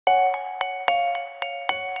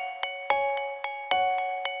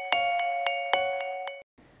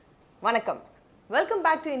வணக்கம். Welcome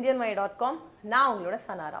back to Indianmoney.com. நான் உங்களோட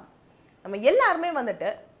சனாராம். நம்ம எல்லாருமே வந்துட்டு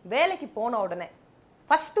வேலைக்கு போன உடனே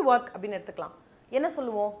ஃபர்ஸ்ட் ஒர்க் அப்படின்னு எடுத்துக்கலாம். என்ன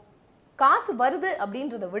சொல்லுவோம்? காசு வருது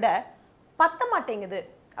அப்படின்றத விட பத்த மாட்டேங்குது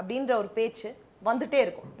அப்படின்ற ஒரு பேச்சு வந்துட்டே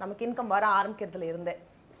இருக்கும். நமக்கு இன்கம் வர ஆரம்பிக்கிறதுல இருந்தே.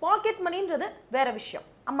 பாக்கெட் மணின்றது வேற விஷயம்.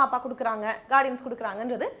 அம்மா அப்பா கொடுக்குறாங்க, கார்டியன்ஸ்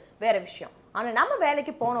கொடுக்குறாங்கன்றது வேற விஷயம். ஆனால் நம்ம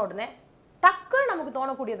வேலைக்கு போன உடனே டக்குன்னு நமக்கு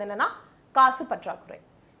தோணக்கூடியது என்னன்னா காசு பற்றாக்குறை.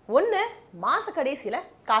 ஒன்று மாச கடைசியில்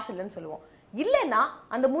காசு இல்லைன்னு சொல்லுவோம். இல்லைன்னா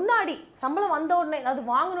அந்த முன்னாடி சம்பளம் வந்த உடனே ஏதாவது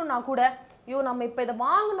வாங்கணும்னா கூட ஐயோ நம்ம இப்போ இதை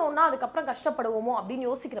வாங்கணும்னா அதுக்கப்புறம் கஷ்டப்படுவோமோ அப்படின்னு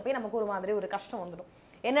யோசிக்கிறப்ப நமக்கு ஒரு மாதிரி ஒரு கஷ்டம் வந்துடும்.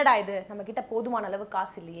 என்னடா இது நம்ம கிட்ட போதுமான அளவு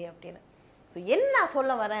காசு இல்லையே அப்படின்னு. ஸோ என்ன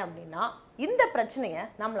சொல்ல வரேன் அப்படின்னா இந்த பிரச்சனையை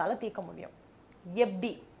நம்மளால தீர்க்க முடியும்.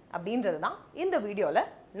 எப்படி அப்படின்றது தான் இந்த வீடியோவில்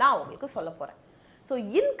நான் உங்களுக்கு சொல்ல போகிறேன். ஸோ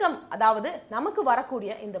இன்கம், அதாவது நமக்கு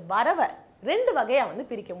வரக்கூடிய இந்த வரவை ரெண்டு வகையாக வந்து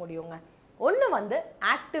பிரிக்க முடியுங்க. ஒன்று வந்து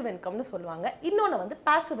ஆக்டிவ் இன்கம்னு சொல்லுவாங்க, இன்னொன்று வந்து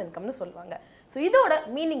பாசிவ் இன்கம்னு சொல்லுவாங்க. ஸோ இதோட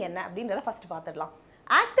மீனிங் என்ன அப்படின்றத ஃபர்ஸ்ட் பார்த்துடலாம்.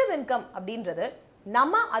 ஆக்டிவ் இன்கம் அப்படின்றது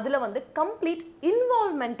நம்ம அதில் வந்து கம்ப்ளீட்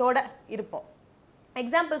இன்வால்வ்மெண்ட்டோட இருப்போம்.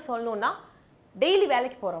 எக்ஸாம்பிள் சொல்லணும்னா டெய்லி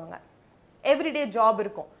வேலைக்கு போகிறவங்க, எவ்ரிடே ஜாப்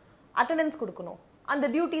இருக்கும், அட்டண்டன்ஸ் கொடுக்கணும், அந்த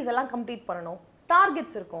டியூட்டிஸ் எல்லாம் கம்ப்ளீட் பண்ணணும்,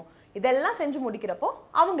 டார்கெட்ஸ் இருக்கும், இதெல்லாம் செஞ்சு முடிக்கிறப்போ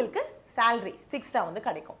அவங்களுக்கு சேலரி ஃபிக்ஸ்டாக வந்து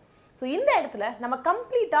கிடைக்கும். ஸோ இந்த இடத்துல நம்ம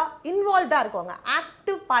கம்ப்ளீட்டாக இன்வால்வ்டாக இருக்கோங்க.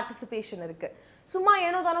 ஆக்டிவ் பார்ட்டிசிபேஷன் இருக்குது. சும்மா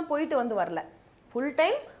ஏனோ தானோ போயிட்டு வந்து வரல, ஃபுல்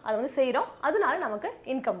டைம் அதை வந்து செய்கிறோம், அதனால நமக்கு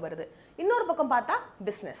இன்கம் வருது. இன்னொரு பக்கம் பார்த்தா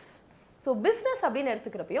பிஸ்னஸ். ஸோ பிஸ்னஸ் அப்படின்னு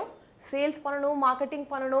எடுத்துக்கிறப்பையும் சேல்ஸ் பண்ணணும், மார்க்கெட்டிங்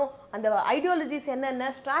பண்ணணும், அந்த ஐடியாலஜிஸ் என்னென்ன,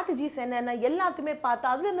 ஸ்ட்ராட்டஜிஸ் என்னென்ன எல்லாத்தையுமே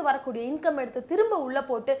பார்த்து அதுலேருந்து வரக்கூடிய இன்கம் எடுத்து திரும்ப உள்ளே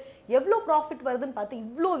போட்டு எவ்வளோ ப்ராஃபிட் வருதுன்னு பார்த்து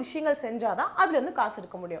இவ்வளோ விஷயங்கள் செஞ்சால் தான் அதுலேருந்து காசு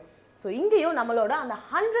எடுக்க முடியும். ஸோ இங்கேயும் நம்மளோட அந்த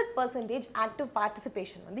 100% ஆக்டிவ்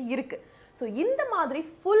பார்ட்டிசிபேஷன் வந்து இருக்குது. ஸோ இந்த மாதிரி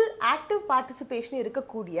ஃபுல் ஆக்டிவ் பார்ட்டிசிபேஷன்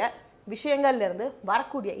இருக்கக்கூடிய விஷயங்கள்லேருந்து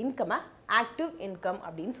வரக்கூடிய இன்கம்மை ஆக்டிவ் இன்கம்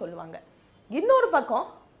அப்படின்னு சொல்லுவாங்க. இன்னொரு பக்கம்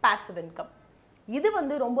பாசிவ் இன்கம். இது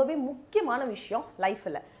வந்து ரொம்பவே முக்கியமான விஷயம்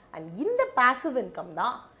லைஃப்பில். அண்ட் இந்த பாசிவ் இன்கம்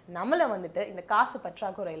தான் நம்மளை வந்துட்டு இந்த காசு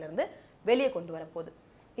பற்றாக்குறையிலேருந்து வெளியே கொண்டு வரப்போகுது.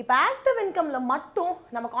 இப்போ ஆக்டிவ் இன்கமில் மட்டும்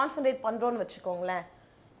நம்ம கான்சன்ட்ரேட் பண்ணுறோன்னு வச்சுக்கோங்களேன்.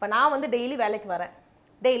 இப்போ நான் வந்து டெய்லி வேலைக்கு வரேன்,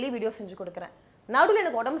 டெய்லி வீடியோ செஞ்சு கொடுக்குறேன், நடுவில்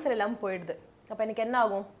எனக்கு உடம்பு சரியில்லாமல் போயிடுது. அப்போ எனக்கு என்ன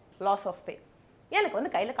ஆகும்? Loss of pay. எனக்கு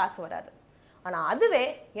வந்து கையில் காசு வராது. ஆனால் அதுவே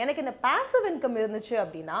எனக்கு இந்த பாசிவ் இன்கம் இருந்துச்சு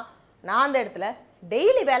அப்படின்னா நான் அந்த இடத்துல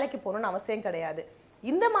டெய்லி வேலைக்கு போகணுன்னு அவசியம் கிடையாது.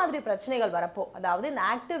 இந்த மாதிரி பிரச்சனைகள் வரப்போ, அதாவது இந்த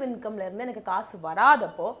ஆக்டிவ் இன்கம்லேருந்து எனக்கு காசு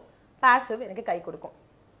வராதப்போ பாசிவ் எனக்கு கை கொடுக்கும்.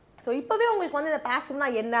 ஸோ இப்போவே உங்களுக்கு வந்து இந்த பாசிவ்னா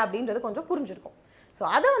என்ன அப்படின்றது கொஞ்சம் புரிஞ்சிருக்கும். ஸோ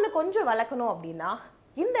அதை வந்து கொஞ்சம் விளக்கணும் அப்படின்னா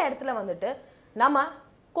இந்த இடத்துல வந்துட்டு நம்ம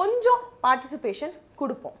கொஞ்சம் பார்ட்டிசிபேஷன்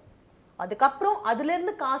கொடுப்போம். அதுக்கப்புறம்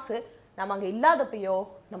அதுலேருந்து காசு நம்ம அங்கே இல்லாதப்பையோ,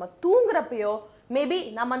 நம்ம தூங்குறப்பையோ, மேபி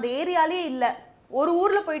நம்ம அந்த ஏரியாலே இல்லை, ஒரு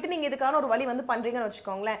ஊரில் போயிட்டு நீங்கள் இதுக்கான ஒரு வழி வந்து பண்ணுறீங்கன்னு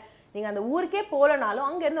வச்சுக்கோங்களேன், நீங்கள் அந்த ஊருக்கே போகலனாலும்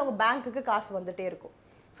அங்கேருந்து உங்கள் பேங்க்குக்கு காசு வந்துட்டே இருக்கும்.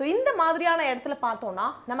 ஸோ இந்த மாதிரியான இடத்துல பார்த்தோன்னா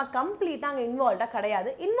நம்ம கம்ப்ளீட்டாக அங்கே இன்வால்வ்டாக கிடையாது.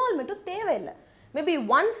 இன்வால்வ்மெண்ட்டும் தேவையில்லை. மேபி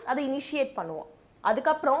ஒன்ஸ் அதை இனிஷியேட் பண்ணுவோம்,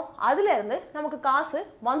 அதுக்கப்புறம் அதுலேருந்து நமக்கு காசு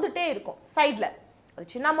வந்துட்டே இருக்கும் சைடில்.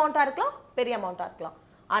 அது சின்ன அமௌண்ட்டாக இருக்கலாம், பெரிய அமௌண்ட்டாக இருக்கலாம்.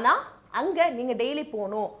 ஆனால் அங்கே நீங்கள் டெய்லி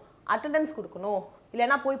போகணும், அட்டண்டன்ஸ் கொடுக்கணும்,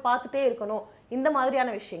 இல்லைன்னா போய் பார்த்துட்டே இருக்கணும், இந்த மாதிரியான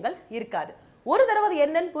விஷயங்கள் இருக்காது. ஒரு தடவை அது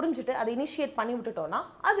என்னன்னு புரிஞ்சுட்டு அதை இனிஷியேட் பண்ணி விட்டுட்டோம்னா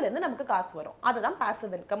அதுலேருந்து நமக்கு காசு வரும். அதுதான்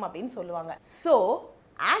பாசிவ் இன்கம் அப்படின்னு சொல்லுவாங்க. ஸோ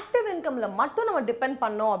ஆக்டிவ் இன்கம்ல மட்டும் நம்ம டிபெண்ட்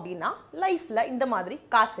பண்ணோம் அப்படின்னா லைஃப்பில் இந்த மாதிரி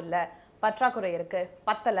காசு இல்லை, பற்றாக்குறை இருக்குது,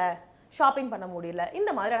 பத்தலை, ஷாப்பிங் பண்ண முடியல,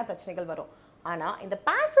 இந்த மாதிரியான பிரச்சனைகள் வரும். ஆனால் இந்த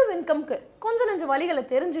பாசிவ் இன்கம்க்கு கொஞ்சம் நெஞ்சம் வழிகளை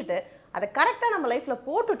தெரிஞ்சுட்டு அதை கரெக்டாக நம்ம லைஃப்பில்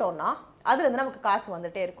போட்டுட்டோம்னா அதுலேருந்து நமக்கு காசு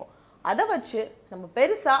வந்துட்டே இருக்கும். அதை வச்சு நம்ம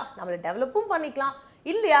பெருசாக நம்மளை டெவலப்பும் பண்ணிக்கலாம்.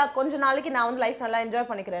 இல்லையா கொஞ்ச நாளைக்கு நான் வந்து லைஃப் நல்லா என்ஜாய்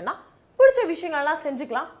பண்ணிக்கிறேன்னா பிடிச்ச விஷயங்கள்லாம்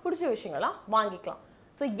செஞ்சுக்கலாம், பிடிச்ச விஷயங்கள்லாம் வாங்கிக்கலாம்.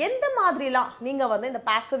 ஸோ எந்த மாதிரிலாம் நீங்கள் வந்து இந்த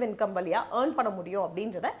பாசிவ் இன்கம் வழியாக ஏர்ன் பண்ண முடியும்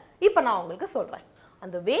அப்படின்றத இப்போ நான் உங்களுக்கு சொல்கிறேன்.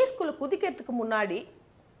 அந்த வேஸ்குள்ளே குதிக்கிறதுக்கு முன்னாடி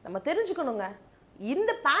நம்ம தெரிஞ்சுக்கணுங்க,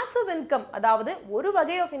 இந்த பாசிவ் இன்கம், அதாவது ஒரு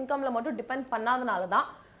வகை ஆஃப் இன்கமில் மட்டும் டிபெண்ட் பண்ணாதனால தான்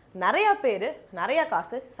நிறையா பேர் நிறையா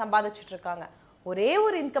காசு சம்பாதிச்சுட்டு இருக்காங்க. ஒரே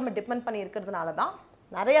ஒரு இன்கம்மை டிபெண்ட் பண்ணி இருக்கிறதுனால தான்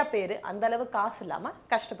நிறையா பேர் அந்தளவு காசு இல்லாமல்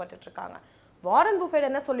கஷ்டப்பட்டுட்டு இருக்காங்க. வாரன் புஃபெட்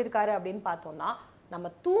என்ன சொல்லியிருக்காரு அப்படின்னு பார்த்தோம்னா, நம்ம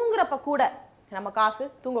தூங்குறப்ப கூட நம்ம காசு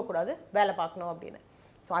தூங்கக்கூடாது, வேலை பார்க்கணும் அப்படின்னு.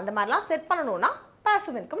 ஸோ அந்த மாதிரிலாம் செட் பண்ணணும்னா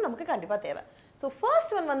பாசிவ் இன்கம் நமக்கு கண்டிப்பாக தேவை. ஸோ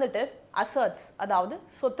ஃபர்ஸ்ட் ஒன் வந்துட்டு அசர்ட்ஸ், அதாவது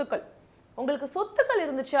சொத்துக்கள். உங்களுக்கு சொத்துக்கள்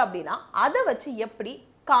இருந்துச்சு அப்படின்னா அதை வச்சு எப்படி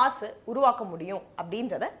காசு உருவாக்க முடியும்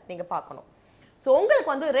அப்படின்றத நீங்கள் பார்க்கணும். ஸோ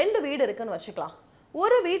உங்களுக்கு வந்து 2 வீடு இருக்குன்னு வச்சுக்கலாம்.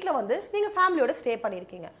 ஒரு வீட்டில் வந்து நீங்கள் ஃபேமிலியோட ஸ்டே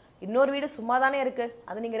பண்ணியிருக்கீங்க, இன்னொரு வீடு சும்மா தானே இருக்குது,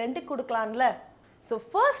 அது நீங்கள் ரெண்டுக்கு கொடுக்கலாம்ல. ஸோ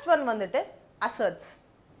ஃபர்ஸ்ட் ஒன் வந்துட்டு அசர்ட்ஸ்,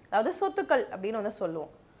 அதாவது சொத்துக்கள் அப்படின்னு வந்து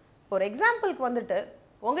சொல்லுவோம். இப்போ ஒரு எக்ஸாம்பிளுக்கு வந்துட்டு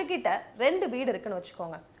உங்ககிட்ட 2 வீடு இருக்குன்னு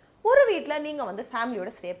வச்சுக்கோங்க. ஒரு வீட்டில் நீங்கள் வந்து ஃபேமிலியோட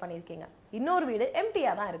ஸ்டே பண்ணியிருக்கீங்க, இன்னொரு வீடு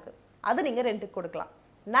எம்டியாக தான் இருக்குது. அதை நீங்கள் ரெண்ட்டுக்கு கொடுக்கலாம்.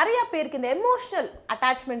 நிறைய பேருக்கு இந்த எமோஷனல்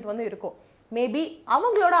அட்டாச்மெண்ட் வந்து இருக்கும். மேபி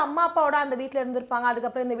அவங்களோட அம்மா அப்பாவோட அந்த வீட்டில் இருந்திருப்பாங்க,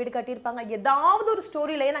 அதுக்கப்புறம் இந்த வீடு கட்டியிருப்பாங்க, ஏதாவது ஒரு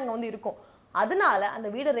ஸ்டோரியிலேயே நாங்கள் வந்து இருக்கோம். அதனால அந்த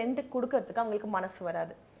வீடை ரெண்ட்டுக்கு கொடுக்கறதுக்கு அவங்களுக்கு மனசு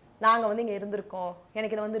வராது. நாங்கள் வந்து இங்கே இருந்திருக்கோம்,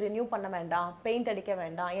 எனக்கு இதை வந்து ரினியூ பண்ண வேண்டாம், பெயிண்ட் அடிக்க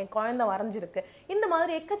வேண்டாம், என் குழந்தை வரைஞ்சிருக்கு, இந்த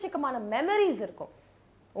மாதிரி எக்கச்சக்கமான மெமரிஸ் இருக்கும்.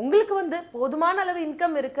 உங்களுக்கு வந்து போதுமான அளவு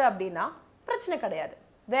இன்கம் இருக்குது அப்படின்னா பிரச்சனை கிடையாது.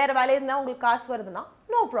 வேறு வேலையில் இருந்தால் உங்களுக்கு காசு வருதுன்னா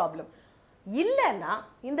நோ ப்ராப்ளம். இல்லைன்னா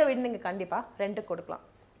இந்த வீடு நீங்கள் கண்டிப்பாக ரெண்ட்டுக்கு கொடுக்கலாம்.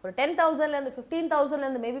 ஒரு 10,000லேருந்து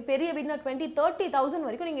 15,000லேருந்து மேபி பெரிய வீடுனா 20,000-30,000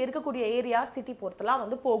 வரைக்கும் நீங்கள் இருக்கக்கூடிய ஏரியா சிட்டி பொறுத்தலாம்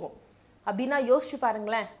வந்து போகும். அப்படின்னா யோசிச்சு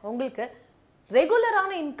பாருங்களேன், உங்களுக்கு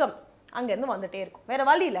ரெகுலரான இன்கம் அங்கேருந்து வந்துட்டே இருக்கும். வேறு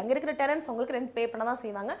வழி இல்லை, அங்கே இருக்கிற டெனன்ஸ் உங்களுக்கு ரெண்ட் பே பண்ண தான்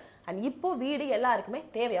செய்வாங்க. அண்ட் இப்போது வீடு எல்லாருக்குமே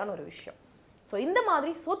தேவையான ஒரு விஷயம். ஸோ இந்த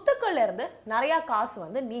மாதிரி சொத்துக்கள்ல இருந்து நிறையா காசு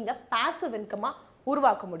வந்து நீங்கள் பாசிவ் இன்கமாக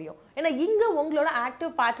உருவாக்க முடியும். ஏன்னா இங்கே உங்களோட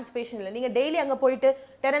ஆக்டிவ் பார்ட்டிசிபேஷன் இல்லை. நீங்கள் டெய்லி அங்கே போயிட்டு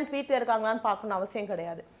டெனன்ட் வீட்டில் இருக்காங்களான்னு பார்க்கணும் அவசியம்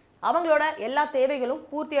கிடையாது. அவங்களோட எல்லா தேவைகளும்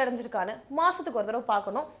பூர்த்தி அடைஞ்சிருக்கான்னு மாதத்துக்கு ஒரு தடவை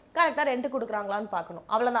பார்க்கணும், கரெக்டாக ரெண்ட் கொடுக்குறாங்களான்னு பார்க்கணும்.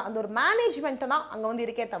 அவ்வளோதான். அந்த ஒரு மேனேஜ்மெண்ட்டு தான் அங்கே வந்து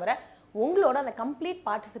இருக்கே தவிர உங்களோட அந்த கம்ப்ளீட்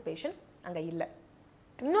பார்ட்டிசிபேஷன் அங்கே இல்லை.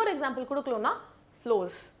 இன்னொரு எக்ஸாம்பிள் கொடுக்கலன்னா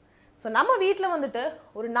ஃப்ளோர்ஸ். ஸோ நம்ம வீட்டில் வந்துட்டு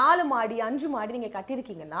ஒரு 4 மாடி 5 மாடி நீங்கள்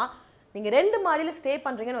கட்டியிருக்கீங்கன்னா, நீங்கள் 2 மாடியில் ஸ்டே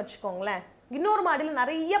பண்ணுறீங்கன்னு வச்சுக்கோங்களேன், இன்னொரு மாடியில்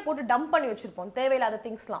நிறைய போட்டு டம்ப் பண்ணி வச்சுருப்போம் தேவையில்லாத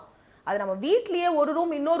திங்ஸ்லாம். அது நம்ம வீட்லேயே ஒரு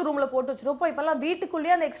ரூம் இன்னொரு ரூமில் போட்டு வச்சுருப்போம். இப்போல்லாம்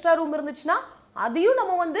வீட்டுக்குள்ளேயே அந்த எக்ஸ்ட்ரா ரூம் இருந்துச்சுன்னா அதையும்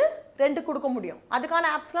நம்ம வந்து ரெண்ட் கொடுக்க முடியும்.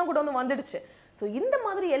 அதுக்கான ஆப்ஸ்லாம் கூட வந்து வந்துடுச்சு. ஸோ இந்த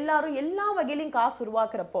மாதிரி எல்லாரும் எல்லா வகையிலையும் காசு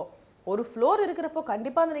உருவாக்குறப்போ, ஒரு ஃப்ளோர் இருக்கிறப்போ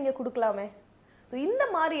கண்டிப்பாக அதை நீங்கள் கொடுக்கலாமே. ஸோ இந்த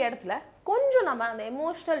மாதிரி இடத்துல கொஞ்சம் நம்ம அந்த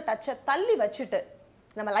எமோஷ்னல் டச்சை தள்ளி வச்சுட்டு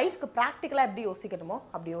நம்ம லைஃப்க்கு ப்ராக்டிக்கலாக எப்படி யோசிக்கணுமோ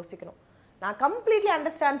அப்படி யோசிக்கணும். நான் கம்ப்ளீட்லி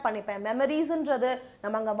அண்டர்ஸ்டாண்ட் பண்ணிப்பேன். மெமரிஸ்ன்றது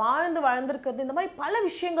நம்ம அங்கே வாழ்ந்துருக்கிறது, இந்த மாதிரி பல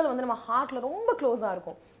விஷயங்கள் வந்து நம்ம ஹார்ட்டில் ரொம்ப க்ளோஸாக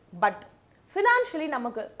இருக்கும். பட் ஃபினான்ஷியலி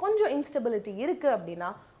நமக்கு கொஞ்சம் இன்ஸ்டெபிலிட்டி இருக்குது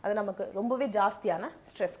அப்படின்னா அது நமக்கு ரொம்பவே ஜாஸ்தியான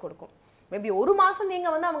ஸ்ட்ரெஸ் கொடுக்கும். மேபி ஒரு மாதம்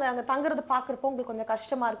நீங்கள் வந்து அவங்க அங்கே தங்குறது பார்க்குறப்போ உங்களுக்கு கொஞ்சம்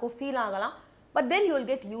கஷ்டமாக இருக்கும், ஃபீல் ஆகலாம். But then you will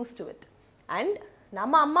get used to it. And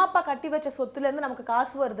நம்ம அம்மா அப்பா கட்டி வச்ச சொத்துலேருந்து நமக்கு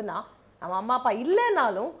காசு வருதுன்னா நம்ம அம்மா அப்பா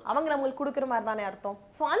இல்லைனாலும் அவங்க நம்மளுக்கு கொடுக்குற மாதிரி தானே அர்த்தம்.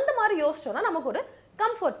 ஸோ அந்த மாதிரி யோசிச்சோன்னா நமக்கு ஒரு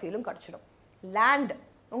கம்ஃபர்ட் ஃபீலும் கிடச்சிடும். லேண்ட்,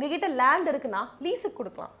 உங்ககிட்ட லேண்ட் இருக்குன்னா லீஸுக்கு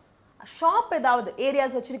கொடுக்கலாம். ஷாப் ஏதாவது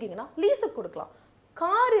ஏரியாஸ் வச்சுருக்கீங்கன்னா லீஸுக்கு கொடுக்கலாம்.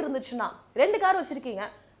 கார் இருந்துச்சுன்னா 2 கார் வச்சுருக்கீங்க,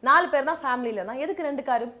 4 பேர் தான் ஃபேமிலியிலனா எதுக்கு 2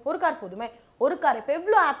 காரு? ஒரு கார் போதுமே. ஒரு கார் இப்போ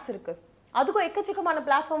எவ்வளோ ஆப்ஸ் இருக்குது, அதுக்கும் எக்கச்சக்கமான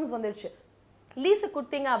பிளாட்ஃபார்ம்ஸ் வந்துடுச்சு. லீஸுக்கு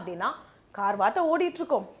கொடுத்தீங்க அப்படின்னா கார் வாட்டை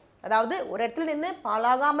ஓடிட்டுருக்கோம். அதாவது ஒரு இடத்துல நின்று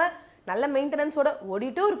பாலாகாமல் நல்ல மெயின்டெனன்ஸோட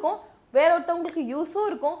ஓடிட்டும் இருக்கும், வேற ஒருத்தவங்களுக்கு யூஸும்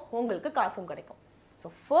இருக்கும், உங்களுக்கு காசும் கிடைக்கும். ஸோ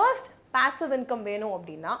ஃபர்ஸ்ட் பாசிவ் இன்கம் வேணும்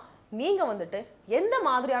அப்படின்னா நீங்கள் வந்துட்டு எந்த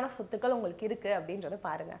மாதிரியான சொத்துக்கள் உங்களுக்கு இருக்குது அப்படின்றத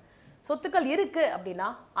பாருங்கள். சொத்துக்கள் இருக்குது அப்படின்னா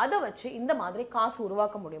அதை வச்சு இந்த மாதிரி காசு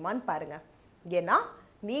உருவாக்க முடியுமான்னு பாருங்கள். ஏன்னா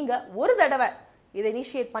நீங்கள் ஒரு தடவை இதை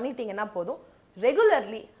இனிஷியேட் பண்ணிட்டீங்கன்னா போதும்,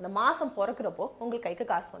 ரெகுலர்லி அந்த மாதம் பிறக்கிறப்போ உங்களுக்கு கைக்கு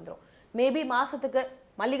காசு வந்துடும். மேபி மாதத்துக்கு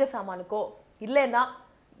மளிகை சாமானுக்கோ இல்லைன்னா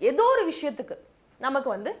ஏதோ ஒரு விஷயத்துக்கு நமக்கு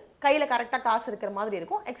வந்து கையில் கரெக்டாக காசு இருக்கிற மாதிரி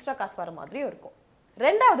இருக்கும், எக்ஸ்ட்ரா காசு வர மாதிரியும் இருக்கும்.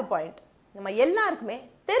 2வது பாயிண்ட், நம்ம எல்லாருக்குமே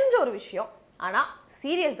தெரிஞ்ச ஒரு விஷயம் ஆனால்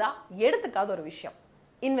சீரியஸாக எடுத்துக்காத ஒரு விஷயம்,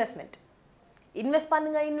 இன்வெஸ்ட்மெண்ட். இன்வெஸ்ட்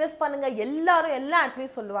பண்ணுங்க எல்லாரும் எல்லா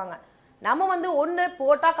இடத்துலையும் சொல்லுவாங்க. நம்ம வந்து ஒன்று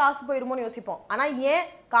போட்டால் காசு போயிடுமோன்னு யோசிப்போம். ஆனால் ஏன்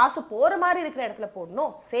காசு போகிற மாதிரி இருக்கிற இடத்துல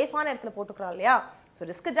போடணும், சேஃபான இடத்துல போட்டுக்கிறோம் இல்லையா. ஸோ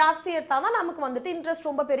ரிஸ்க் ஜாஸ்தி எடுத்தால் தான் நமக்கு வந்துட்டு இன்ட்ரெஸ்ட்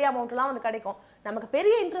ரொம்ப பெரிய அமௌண்ட்லாம் வந்து கிடைக்கும். நமக்கு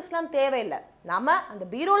பெரிய இன்ட்ரெஸ்ட்லாம் தேவையில்லை. நம்ம அந்த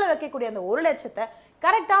பீரோவில் வைக்கக்கூடிய அந்த 1 லட்சத்தை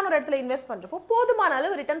கரெக்டான ஒரு இடத்துல இன்வெஸ்ட் பண்ணுறப்போ போதுமான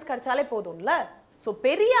அளவு ரிட்டர்ன்ஸ் கிடைச்சாலே போதும்ல. ஸோ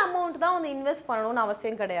பெரிய அமௌண்ட் தான் வந்து இன்வெஸ்ட் பண்ணணும்னு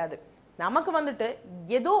அவசியம் கிடையாது. நமக்கு வந்துட்டு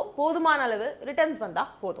ஏதோ போதுமான அளவு ரிட்டர்ன்ஸ் வந்தால்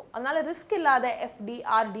போதும். அதனால ரிஸ்க் இல்லாத எஃப்டி,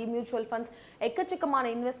 ஆர்டி, மியூச்சுவல் ஃபண்ட்ஸ், எக்கச்சக்கமான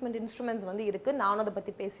இன்வெஸ்ட்மெண்ட் இன்ஸ்ட்ருமெண்ட்ஸ் வந்து இருக்குது. நானும் அதை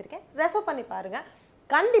பற்றி பேசியிருக்கேன், ரெஃபர் பண்ணி பாருங்கள்.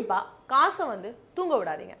 கண்டிப்பாக காசை வந்து தூங்க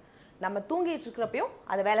விடாதீங்க. நம்ம தூங்கிட்டு இருக்கிறப்பையும்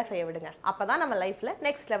அதை வேலை செய்ய விடுங்க. அப்போ தான் நம்ம லைஃப்பில்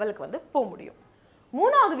நெக்ஸ்ட் லெவலுக்கு வந்து போக முடியும்.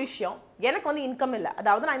 3வது விஷயம், எனக்கு வந்து இன்கம் இல்லை,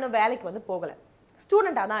 அதாவது நான் இன்னும் வேலைக்கு வந்து போகலை,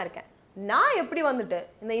 ஸ்டூடெண்ட்டாக தான் இருக்கேன். நான் எப்படி வந்துட்டு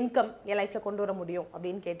இந்த இன்கம் என் லைஃப்பில் கொண்டு வர முடியும்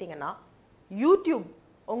அப்படின்னு கேட்டிங்கன்னா, யூடியூப்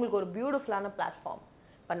உங்களுக்கு ஒரு பியூட்டிஃபுல்லான பிளாட்ஃபார்ம்.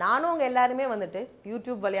 இப்போ நானும் உங்கள் எல்லாருமே வந்துட்டு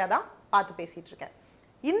யூடியூப் வழியாக தான் பார்த்து பேசிகிட்டு இருக்கேன்.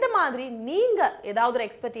 இந்த மாதிரி நீங்கள் ஏதாவது ஒரு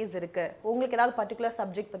எக்ஸ்பர்டீஸ் இருக்குது, உங்களுக்கு ஏதாவது பர்டிகுலர்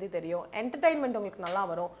சப்ஜெக்ட் பற்றி தெரியும், என்டர்டைன்மெண்ட் உங்களுக்கு நல்லா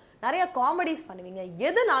வரும், நிறைய காமெடிஸ் பண்ணுவீங்க,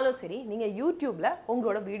 எதுனாலும் சரி நீங்கள் யூடியூப்பில்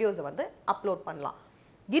உங்களோட வீடியோஸை வந்து அப்லோட் பண்ணலாம்.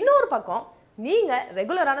 இன்னொரு பக்கம் நீங்கள்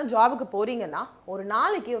ரெகுலரான ஜாபுக்கு போகிறீங்கன்னா ஒரு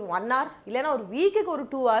நாளைக்கு ஒரு 1 hour இல்லைன்னா ஒரு வீக்குக்கு ஒரு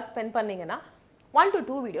 2 hours ஸ்பெண்ட் பண்ணிங்கன்னா 1 to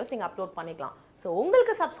 2 வீடியோஸ் நீங்கள் அப்லோட் பண்ணிக்கலாம். ஸோ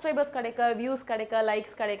உங்களுக்கு சப்ஸ்கிரைபர்ஸ் கிடைக்க, வியூஸ் கிடைக்க,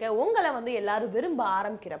 லைக்ஸ் கிடைக்க, உங்களை வந்து எல்லாரும் விரும்ப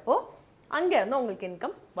ஆரம்பிக்கிறப்போ அங்கேருந்து உங்களுக்கு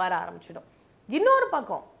இன்கம் வர ஆரம்பிச்சிடும். இன்னொரு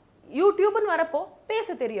பக்கம் யூடியூப்னு வரப்போ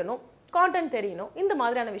பேச தெரியணும், கான்டென்ட் தெரியணும், இந்த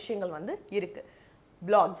மாதிரியான விஷயங்கள் வந்து இருக்குது.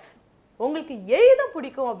 பிளாக்ஸ் உங்களுக்கு எழுத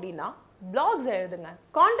பிடிக்கும் அப்படின்னா blogs எழுதுங்க,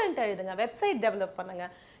 content எழுதுங்க, website develop பண்ணுங்க.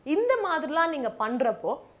 இந்த மாதிரிலாம் நீங்க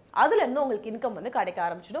பண்றப்போ அதுல இருந்து உங்களுக்கு இன்கம் வந்து கிடைக்க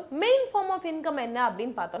ஆரம்பிச்சிடும். மெயின் ஃபார்ம் ஆஃப் இன்கம் என்ன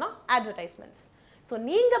அப்படின்னு பார்த்தோம்னா அட்வர்டைஸ்மெண்ட்ஸ். ஸோ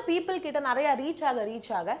நீங்க பீப்புள் கிட்ட நிறைய ரீச்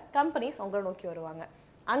ஆக கம்பெனிஸ் உங்களை நோக்கி வருவாங்க.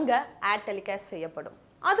 அங்க ஆட் டெலிகாஸ்ட் செய்யப்படும்.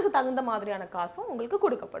 அதுக்கு தகுந்த மாதிரியான காசும் உங்களுக்கு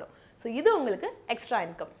கொடுக்கப்படும். ஸோ இது உங்களுக்கு எக்ஸ்ட்ரா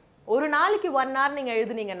இன்கம். ஒரு நாளைக்கு 1 hour நீங்க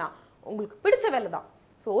எழுதுனீங்கன்னா உங்களுக்கு பிடிச்ச வேலை தான்.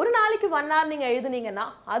 ஸோ ஒரு நாளைக்கு 1 hour நீங்க எழுதுனீங்கன்னா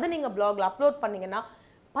அது நீங்க பிளாக்ல அப்லோட் பண்ணீங்கன்னா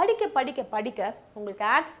படிக்க உங்களுக்கு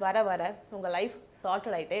ஆட்ஸ் வர உங்க லைஃப்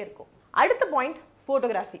சார்ட்டட் ஆயிட்டே இருக்கும். அடுத்த பாயிண்ட்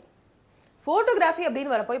ஃபோட்டோகிராஃபி. ஃபோட்டோகிராஃபி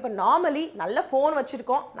அப்படின்னு வரப்போ இப்போ நார்மலி நல்ல ஃபோன்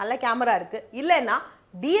வச்சிருக்கோம், நல்ல கேமரா இருக்கு, இல்லைன்னா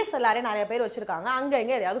டிஎஸ்எல்ஆரே நிறைய பேர் வச்சிருக்காங்க, அங்க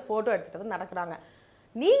எங்க எதையாவது ஃபோட்டோ எடுத்துட்டு நடக்கிறாங்க.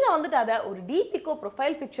 நீங்க வந்துட்டு அதை ஒரு டிபிக்கோ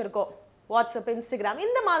ப்ரொஃபைல் பிக்சருக்கோ வாட்ஸ்அப் இன்ஸ்டாகிராம்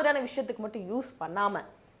இந்த மாதிரியான விஷயத்துக்கு மட்டும் யூஸ் பண்ணாம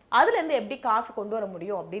அதுல இருந்து எப்படி காசு கொண்டு வர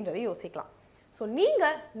முடியும் அப்படின்றதை யோசிக்கலாம். ஸோ நீங்க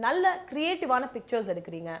நல்ல கிரியேட்டிவான பிக்சர்ஸ்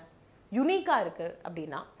எடுக்கிறீங்க, யுனிக்கா இருக்கு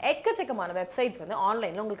அப்படின்னா எக்கச்சக்கமான வெப்சைட்ஸ் வந்து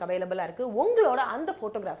ஆன்லைன்ல உங்களுக்கு அவைலபிளா இருக்கு. உங்களோட அந்த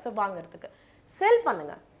போட்டோகிராஃப்ஸை வாங்குறதுக்கு செல்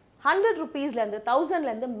பண்ணுங்க. 100 rupeesல இருந்து 1000ல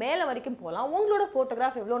இருந்து மேல வரைக்கும் போகலாம். உங்களோட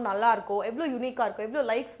போட்டோகிராஃப் எவ்வளோ நல்லா இருக்கோ, எவ்வளோ யூனிக்கா இருக்கோ, எவ்வளோ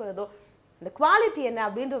லைக்ஸ் வருதோ, இந்த குவாலிட்டி என்ன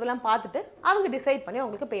அப்படின்றதெல்லாம் பார்த்துட்டு அவங்க டிசைட் பண்ணி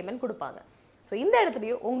உங்களுக்கு பேமெண்ட் கொடுப்பாங்க. ஸோ இந்த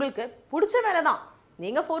இடத்துலையும் உங்களுக்கு பிடிச்ச வேலை தான்.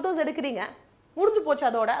 நீங்க போட்டோஸ் எடுக்கிறீங்க, முடிஞ்சு போச்சு,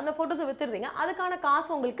 அதோட அந்த போட்டோஸை வித்துடுறீங்க, அதுக்கான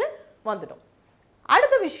காசு உங்களுக்கு வந்துடும்.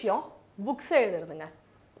 அடுத்த விஷயம் புக்ஸ் எழுதுறதுங்க.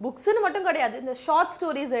 புக்ஸ்ன்னு மட்டும் கிடையாது, இந்த ஷார்ட்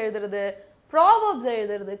ஸ்டோரிஸ் எழுதுறது, ப்ராவர்ப்ஸ்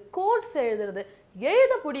எழுதுறது, கோட்ஸ் எழுதுறது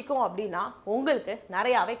எழுத பிடிக்கும் அப்படின்னா உங்களுக்கு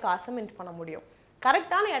நிறையாவே காசு மின்ட் பண்ண முடியும்.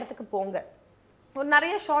 கரெக்டான இடத்துக்கு போங்க. ஒரு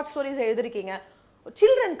நிறைய ஷார்ட் ஸ்டோரிஸ் எழுதிருக்கீங்க,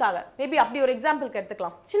 சில்ட்ரனுக்காக மேபி அப்படி ஒரு எக்ஸாம்பிளுக்கு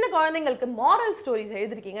எடுத்துக்கலாம். சின்ன குழந்தைங்களுக்கு மாரல் ஸ்டோரிஸ்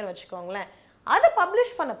எழுதிருக்கீங்கன்னு வச்சுக்கோங்களேன், அதை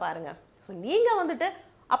பப்ளிஷ் பண்ண பாருங்க. ஸோ நீங்க வந்துட்டு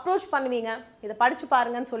அப்ரோச் பண்ணுவீங்க, இதை படிச்சு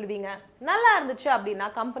பாருங்கன்னு சொல்லுவீங்க, நல்லா இருந்துச்சு அப்படின்னா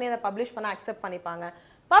கம்பெனி அதை பப்ளிஷ் பண்ண அக்செப்ட் பண்ணிப்பாங்க.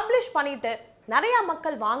 பப்ளிஷ் பண்ணிட்டு நிறைய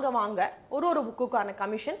மக்கள் வாங்க ஒரு புக்குக்கான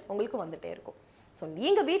கமிஷன் உங்களுக்கு வந்துட்டே இருக்கும். ஸோ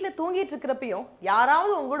நீங்க வீட்டில் தூங்கிட்டு இருக்கிறப்பையும்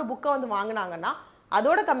யாராவது உங்களோட புக்கை வந்து வாங்கினாங்கன்னா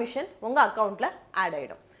அதோட கமிஷன் உங்க அக்கௌண்ட்ல ஆட்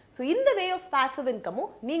ஆயிடும். ஸோ இந்த வே ஆஃப் பாசிவ்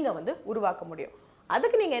இன்கமும் நீங்க வந்து உருவாக்க முடியும்.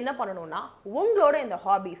 அதுக்கு நீங்க என்ன பண்ணணும்னா உங்களோட இந்த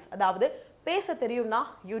ஹாபிஸ், அதாவது பேச தெரியும்னா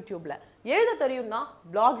யூடியூப்ல, எழுத தெரியும்னா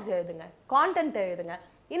பிளாக்ஸ் எழுதுங்க, கான்டென்ட் எழுதுங்க,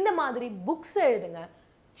 இந்த மாதிரி புக்ஸ் எழுதுங்க.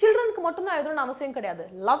 சில்ட்ரனுக்கு மட்டும்தான் எழுதணும்னு அவசியம் கிடையாது,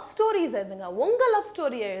 லவ் ஸ்டோரிஸ் எழுதுங்க, உங்க லவ்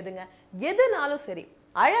ஸ்டோரி எழுதுங்க. எதுனாலும் சரி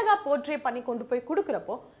அழகா போர்ட்ரே பண்ணி கொண்டு போய்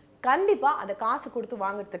கொடுக்குறப்போ கண்டிப்பா அதை காசு கொடுத்து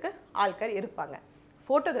வாங்குறதுக்கு ஆட்கள் இருப்பாங்க.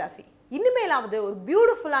 போட்டோகிராஃபி இனிமேலாவது ஒரு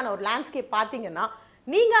பியூட்டிஃபுல்லான ஒரு லேண்ட்ஸ்கேப் பார்த்தீங்கன்னா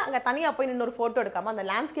நீங்க அங்க தனியா போய் நின்று ஒரு போட்டோ எடுக்காம அந்த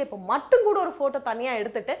லேண்ட்ஸ்கேப்பை மட்டும் கூட ஒரு போட்டோ தனியா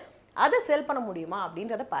எடுத்துட்டு அதை செல் பண்ண முடியுமா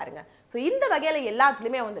அப்படின்றத பாருங்க. ஸோ இந்த வகையில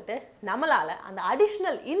எல்லாத்துலயுமே வந்துட்டு நம்மளால அந்த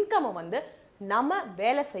அடிஷ்னல் இன்கம் வந்து நம்ம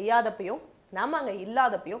வேலை செய்யாதப்பையும், நம்ம அங்க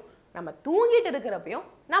இல்லாதப்பையும், நம்ம தூங்கிட்டு இருக்கிறப்பையும்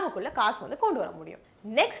நமக்குள்ள காசு வந்து கொண்டு வர முடியும்.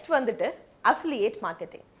 நெக்ஸ்ட் வந்துட்டு affiliate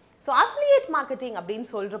marketing. So affiliate marketing அப்படின்னு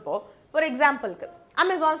சொல்றப்போ ஃபார் எக்ஸாம்பிளுக்கு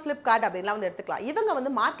அமேசான், ஃப்ளிப்கார்ட் அப்படின்லாம் வந்து எடுத்துக்கலாம். இவங்க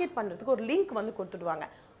வந்து மார்க்கெட் பண்றதுக்கு ஒரு லிங்க் வந்து கொடுத்துடுவாங்க.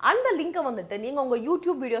 அந்த லிங்கை வந்துட்டு நீங்க உங்க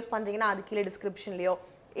யூடியூப் வீடியோஸ் பண்றீங்கன்னா அது கீழே டிஸ்கிரிப்ஷன்லயோ,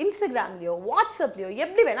 இன்ஸ்டாகிராம்லயோ, வாட்ஸ்அப்லயோ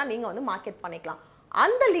எப்படி வேணா நீங்க வந்து மார்க்கெட் பண்ணிக்கலாம்.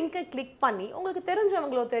 அந்த லிங்கை கிளிக் பண்ணி உங்களுக்கு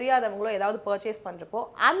தெரிஞ்சவங்களோ தெரியாதவங்களோ ஏதாவது பர்ச்சேஸ் பண்றப்போ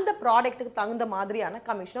அந்த ப்ராடக்ட்டுக்கு தகுந்த மாதிரியான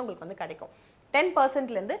கமிஷன் உங்களுக்கு வந்து கிடைக்கும்.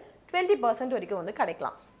 10%ல இருந்து 20% வரைக்கும் வந்து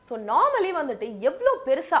கிடைக்கலாம். ஸோ நார்மலி வந்துட்டு எவ்வளோ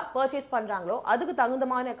பெருசா பர்ச்சேஸ் பண்றாங்களோ அதுக்கு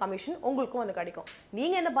தகுந்தமான கமிஷன் உங்களுக்கும் வந்து கிடைக்கும்.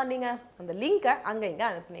 நீங்க என்ன பண்ணீங்க, அந்த லிங்கை அங்க இங்க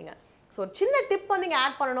அனுப்புனீங்க. ஸோ சின்ன டிப் வந்து இங்க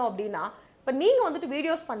ஆட் பண்ணணும் அப்படின்னா, இப்போ நீங்க வந்துட்டு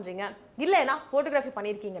வீடியோஸ் பண்றீங்க, இல்லைன்னா போட்டோகிராஃபி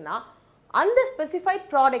பண்ணியிருக்கீங்கன்னா அந்த ஸ்பெசிஃபைட்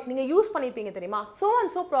ப்ராடக்ட் நீங்க யூஸ் பண்ணிருப்பீங்க தெரியுமா, சோ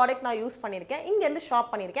அண்ட் சோ ப்ராடக்ட் நான் யூஸ் பண்ணியிருக்கேன், இங்க இருந்து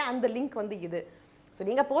ஷாப் பண்ணியிருக்கேன், அந்த லிங்க் வந்து இது. ஸோ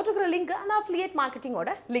நீங்க போட்டிருக்கிற லிங்க் அந்த அஃபிலியேட்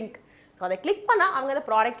மார்க்கெட்டிங்கோட லிங்க். ஸோ அதை கிளிக் பண்ணால் அவங்க அந்த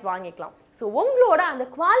ப்ராடக்ட் வாங்கிக்கலாம். ஸோ உங்களோட அந்த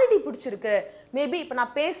குவாலிட்டி பிடிச்சிருக்கு, மேபி இப்போ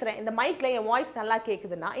நான் பேசுகிறேன், இந்த மைக்கில் என் வாய்ஸ் நல்லா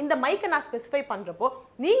கேட்குதுன்னா இந்த மைக்கை நான் ஸ்பெசிஃபை பண்ணுறப்போ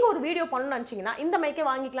நீங்கள் ஒரு வீடியோ பண்ணணும்னு நினச்சிங்கன்னா இந்த மைக்கை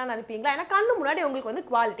வாங்கிக்கலாம்னு நினைப்பீங்களா? ஏன்னா கண்ணு முன்னாடி உங்களுக்கு வந்து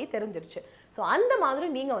குவாலிட்டி தெரிஞ்சிருச்சு. ஸோ அந்த மாதிரி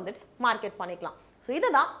நீங்கள் வந்துட்டு மார்க்கெட் பண்ணிக்கலாம். ஸோ இதை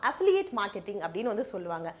தான் அஃபிலியேட் மார்க்கெட்டிங் அப்படின்னு வந்து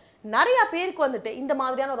சொல்லுவாங்க. நிறைய பேருக்கு வந்துட்டு இந்த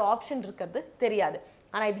மாதிரியான ஒரு ஆப்ஷன் இருக்கிறது தெரியாது.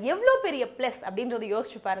 ஆனால் இது எவ்வளோ பெரிய ப்ளஸ் அப்படின்றத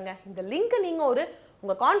யோசிச்சு பாருங்க. இந்த லிங்க்கை நீங்கள்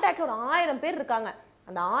உங்கள் கான்டாக்டில் ஒரு 1000 பேர் இருக்காங்க,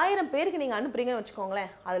 அந்த 1000 பேருக்கு நீங்கள் அனுப்புறீங்கன்னு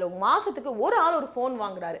வச்சுக்கோங்களேன், அதில் மாதத்துக்கு ஒரு ஆள் ஒரு ஃபோன்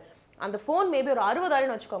வாங்குறாரு, அந்த ஃபோன் மேபி ஒரு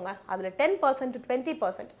 60,000 வச்சுக்கோங்க, அதில் 10% to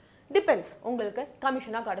 20% டிபெண்ட்ஸ் உங்களுக்கு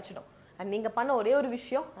கமிஷனாக கிடச்சிடும். அண்ட் நீங்கள் பண்ண ஒரே ஒரு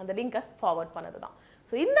விஷயம் அந்த லிங்கை ஃபார்வர்ட் பண்ணது தான்.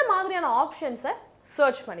 ஸோ இந்த மாதிரியான ஆப்ஷன்ஸை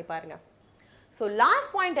சர்ச் பண்ணி பாருங்க. ஸோ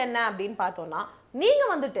லாஸ்ட் பாயிண்ட் என்ன அப்படின்னு பார்த்தோம்னா,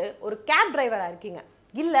 நீங்கள் வந்துட்டு ஒரு கேப் டிரைவராக இருக்கீங்க,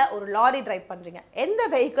 இல்லை ஒரு லாரி டிரைவ் பண்ணுறீங்க, எந்த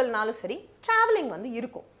வெஹிக்கிள்னாலும் சரி ட்ராவலிங் வந்து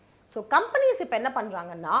இருக்கும். ஸோ கம்பெனிஸ் இப்போ என்ன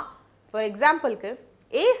பண்ணுறாங்கன்னா, ஃபார் எக்ஸாம்பிளுக்கு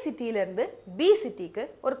ஏ சிட்டியிலேருந்து பி சிட்டிக்கு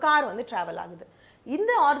ஒரு கார் வந்து ட்ராவல் ஆகுது.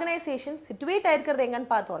 இந்த ஆர்கனைசேஷன் சிட்டுவேட் ஆகிருக்கிறது எங்கன்னு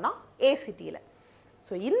பார்த்தோன்னா ஏ சிட்டியில்.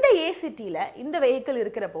 ஸோ இந்த ஏ சிட்டியில் இந்த வெஹிக்கிள்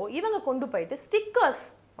இருக்கிறப்போ இவங்க கொண்டு போயிட்டு ஸ்டிக்கர்ஸ்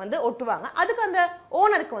வந்து ஒட்டுவாங்க. அதுக்கு அந்த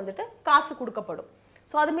ஓனருக்கு வந்துட்டு காசு கொடுக்கப்படும்.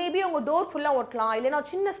 ஸோ அது மேபி அவங்க டோர் ஃபுல்லாக ஒட்டலாம், இல்லைன்னா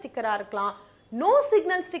சின்ன ஸ்டிக்கராக இருக்கலாம், நோ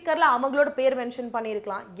சிக்னல் ஸ்டிக்கரில் அவங்களோட பேர் மென்ஷன்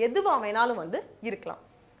பண்ணியிருக்கலாம், எதுவாக வேணாலும் வந்து இருக்கலாம்.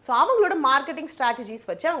 ஸோ அவங்களோட மார்க்கெட்டிங் ஸ்ட்ராட்டஜிஸ்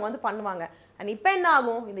வச்சு அவங்க வந்து பண்ணுவாங்க. அண்ட் இப்போ என்ன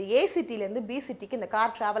ஆகும், இந்த ஏ சிட்டிலேருந்து பி சிட்டிக்கு இந்த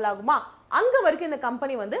கார் ட்ராவல் ஆகுமா, அங்கே வரைக்கும் இந்த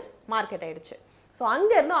கம்பெனி வந்து மார்க்கெட் ஆயிடுச்சு. ஸோ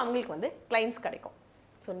அங்கேருந்து அவங்களுக்கு வந்து கிளைண்ட்ஸ் கிடைக்கும்.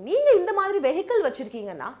 ஸோ நீங்கள் இந்த மாதிரி வெஹிக்கிள்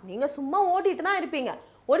வச்சுருக்கீங்கன்னா நீங்கள் சும்மா ஓட்டிட்டு தான் இருப்பீங்க.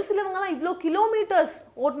 ஒரு சிலவங்கலாம் இவ்வளோ கிலோமீட்டர்ஸ்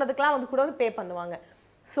ஓட்டினதுக்கெலாம் வந்து கூட வந்து பே பண்ணுவாங்க.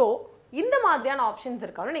 ஸோ இந்த மாதிரியான ஆப்ஷன்ஸ்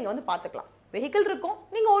இருக்கான்னு நீங்கள் வந்து பார்த்துக்கலாம். வெஹிக்கிள் இருக்கும்,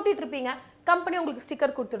 நீங்கள் ஓட்டிகிட்டு இருப்பீங்க, கம்பெனி உங்களுக்கு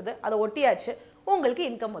ஸ்டிக்கர் கொடுத்துருது, அதை ஒட்டியாச்சு, உங்களுக்கு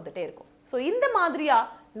இன்கம் வந்துகிட்டே இருக்கும். ஸோ இந்த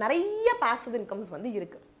மாதிரியாக நிறைய பாசிவ் இன்கம்ஸ் வந்து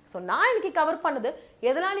இருக்குது. ஸோ நான் இன்னைக்கு கவர் பண்ணது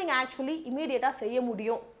எதெல்லாம் நீங்கள் ஆக்சுவலி இமீடியட்டாக செய்ய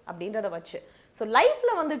முடியும் அப்படின்றத வச்சு. ஸோ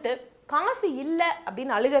லைஃப்பில் வந்துட்டு காசு இல்லை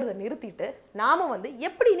அப்படின்னு அழுகிறத நிறுத்திட்டு நாம் வந்து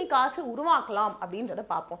எப்படி இனி காசு உருவாக்கலாம் அப்படின்றத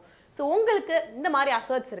பார்ப்போம். ஸோ உங்களுக்கு இந்த மாதிரி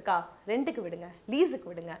அசர்ட்ஸ் இருக்கா, ரெண்ட்டுக்கு விடுங்க, லீஸுக்கு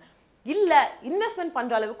விடுங்க. இல்லை இன்வெஸ்ட்மெண்ட்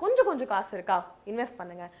பண்ணுற அளவு கொஞ்சம் காசு இருக்கா, இன்வெஸ்ட்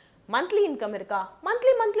பண்ணுங்க. மந்த்லி இன்கம் இருக்கா,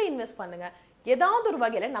 மந்த்லி இன்வெஸ்ட் பண்ணுங்க. ஏதாவது ஒரு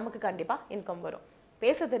வகையில் நமக்கு கண்டிப்பாக இன்கம் வரும்.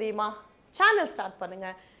 பேச தெரியுமா, சேனல் ஸ்டார்ட் பண்ணுங்க.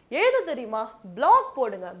 எழுத தெரியுமா, பிளாக்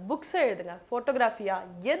போடுங்க, புக்ஸ் எழுதுங்க, ஃபோட்டோகிராஃபியா,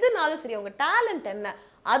 எதுனாலும் சரி, உங்கள் டேலண்ட் என்ன,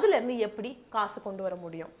 அதுலேருந்து எப்படி காசு கொண்டு வர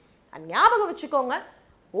முடியும். அண்ட் ஞாபகம் வச்சுக்கோங்க,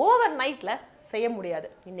 ஓவர் நைட்டில் செய்ய முடியாது.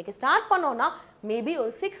 இன்னைக்கு ஸ்டார்ட் பண்ணோன்னா மேபி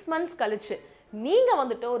ஒரு 6 months கழிச்சு நீங்கள்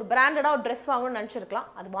வந்துட்டு ஒரு பிராண்டடாக ஒரு ட்ரெஸ் வாங்கணும்னு நினச்சிருக்கலாம்,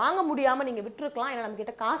 அது வாங்க முடியாமல் நீங்கள் விட்டுருக்கலாம், ஏன்னா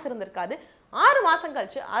நம்மக்கிட்ட காசு இருந்திருக்காது. 6 மாதம்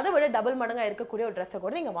கழிச்சு அதை விட டபுள் மடங்காக இருக்கக்கூடிய ஒரு ட்ரெஸ்ஸை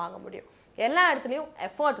கூட நீங்கள் வாங்க முடியும். எல்லா இடத்துலையும்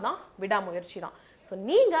எஃபர்ட் தான், விடாமுயற்சி தான். ஸோ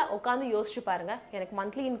நீங்கள் உட்காந்து யோசிச்சு பாருங்கள், எனக்கு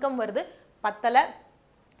மந்த்லி இன்கம் வருது, பத்தலை,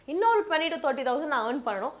 இன்னொரு 20,000 to 30,000 நான் ஏர்ன்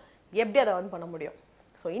பண்ணணும், எப்படி அதை ஏர்ன் பண்ண முடியும்.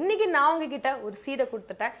 ஸோ இன்றைக்கி நான் உங்ககிட்ட ஒரு சீடை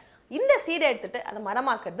கொடுத்துட்டேன். இந்த சீடை எடுத்துகிட்டு அதை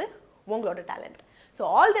மரமாக்குறது உங்களோட talent. So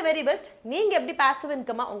all the very best. நீங்கள் எப்படி பாசிவ்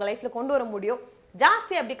இன்கமாக உங்கள் லைஃப்பில் கொண்டு வர முடியும்,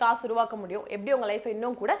 ஜாஸ்தியாக எப்படி காசு உருவாக்க முடியும், எப்படி உங்கள் லைஃப்பை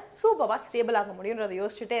இன்னும் கூட சூப்பராக ஸ்டேபிள் ஆக முடியுன்றதை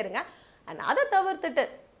யோசிச்சுட்டே இருங்க. அண்ட் அதை தவிர்த்துட்டு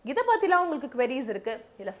இதை பற்றிலாம் உங்களுக்கு queries இருக்குது,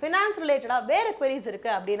 இல்லை ஃபினான்ஸ் ரிலேட்டடாக வேறு queries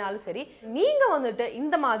இருக்குது அப்படின்னாலும் சரி, நீங்கள் வந்துட்டு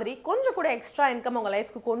இந்த மாதிரி கொஞ்சம் கூட எக்ஸ்ட்ரா இன்கம் உங்கள்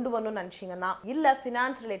லைஃப்க்கு கொண்டு வரணும்னு நினச்சிங்கன்னா, இல்லை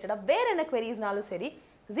ஃபினான்ஸ் ரிலேட்டடாக வேறு என்ன queriesனாலும் சரி,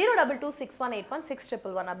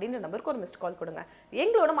 02261816111 அப்படின்ற நம்பருக்கு ஒரு மிஸ்ட் கால் கொடுங்க.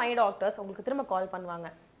 எங்களோட மை டாக்டர்ஸ் உங்களுக்கு திரும்ப கால் பண்ணுவாங்க.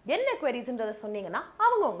 என்ன queriesன்றதை சொன்னீங்கன்னா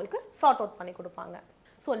அவங்க உங்களுக்கு சார்ட் அவுட் பண்ணி கொடுப்பாங்க.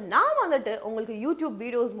 ஸோ நான் வந்துட்டு உங்களுக்கு யூடியூப்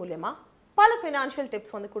வீடியோஸ் மூலமா பல ஃபினான்ஷியல்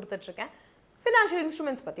டிப்ஸ் வந்து கொடுத்துட்ருக்கேன், ஃபினான்ஷியல்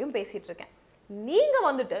இன்ஸ்ட்ருமெண்ட்ஸ் பற்றியும் பேசிகிட்டு இருக்கேன். நீங்கள்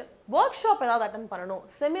வந்துட்டு ஒர்க் ஷாப் ஏதாவது அட்டன் பண்ணணும்,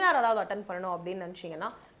 செமினார் ஏதாவது அட்டன் பண்ணணும் அப்படின்னு நினச்சிங்கன்னா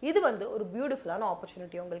இது வந்து ஒரு பியூட்டிஃபுல்லான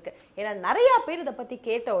ஆப்பர்ச்சுனிட்டி உங்களுக்கு. ஏன்னா நிறையா பேர் இதை பற்றி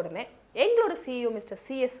கேட்ட உடனே எங்களோட சிஇஓ மிஸ்டர்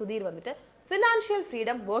CS சுதீர் வந்துட்டு ஃபினான்ஷியல்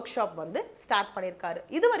ஃப்ரீடம் ஒர்க் ஷாப் வந்து ஸ்டார்ட் பண்ணியிருக்காரு.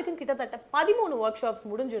 இது வரைக்கும் கிட்டத்தட்ட 13 ஒர்க் ஷாப்ஸ்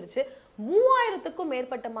முடிஞ்சிடுச்சு. 3000க்கும்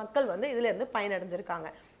மேற்பட்ட மக்கள் வந்து இதுலேருந்து பயனடைஞ்சிருக்காங்க.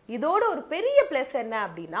 இதோட ஒரு பெரிய ப்ளஸ் என்ன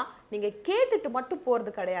அப்படின்னா, நீங்கள் கேட்டுட்டு மட்டும்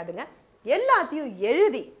போகிறது கிடையாதுங்க, எல்லாத்தையும்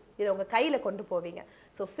எழுதி இதை உங்கள் கையில் கொண்டு போவீங்க.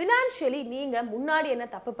 ஸோ ஃபினான்ஷியலி நீங்கள் முன்னாடி என்ன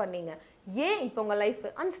தப்பு பண்ணீங்க, ஏன் இப்போ உங்கள் லைஃப்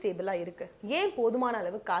அன்ஸ்டேபிளாக இருக்குது, ஏன் போதுமான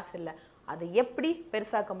அளவு காசு இல்லை, அதை எப்படி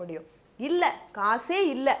பெருசாக்க முடியும், இல்லை காசே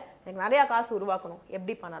இல்லை எனக்கு நிறையா காசு உருவாக்கணும்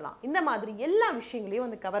எப்படி பண்ணலாம், இந்த மாதிரி எல்லா விஷயங்களையும்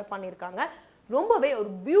வந்து கவர் பண்ணியிருக்காங்க. ரொம்பவே ஒரு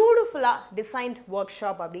பியூட்டிஃபுல்லாக டிசைன்ட் ஒர்க்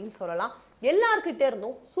ஷாப் அப்படின்னு சொல்லலாம். எல்லார்கிட்டே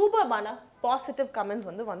இருந்தும் சூப்பர்பான பாசிட்டிவ் கமெண்ட்ஸ்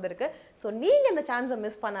வந்து வந்திருக்கு. ஸோ நீங்கள் இந்த சான்ஸை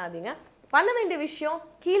மிஸ் பண்ணாதீங்க. பண்ண வேண்டிய விஷயம்,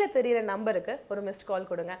 கீழே தெரிகிற நம்பருக்கு ஒரு மிஸ்ட் கால்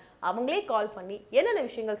கொடுங்க. அவங்களே கால் பண்ணி என்னென்ன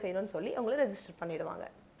விஷயங்கள் செய்யணும்னு சொல்லி அவங்கள ரெஜிஸ்டர் பண்ணிடுவாங்க.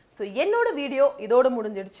 ஸோ என்னோட வீடியோ இதோடு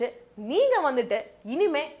முடிஞ்சிடுச்சு. நீங்கள் வந்துட்டு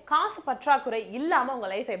இனிமே காசு பற்றாக்குறை இல்லாமல்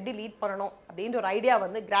உங்கள் லைஃப்பை எப்படி லீட் பண்ணணும் அப்படின்ற ஒரு ஐடியா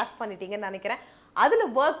வந்து கிராஸ் பண்ணிட்டீங்கன்னு நினைக்கிறேன். அதில்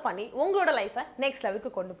ஒர்க் பண்ணி உங்களோட லைஃப்பை நெக்ஸ்ட்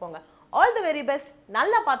லெவலுக்கு கொண்டு போங்க. All the very best.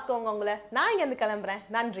 நல்லா பார்த்துக்கோங்க உங்களை. நான் இங்கேருந்து கிளம்புறேன்.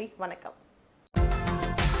 நன்றி, வணக்கம்.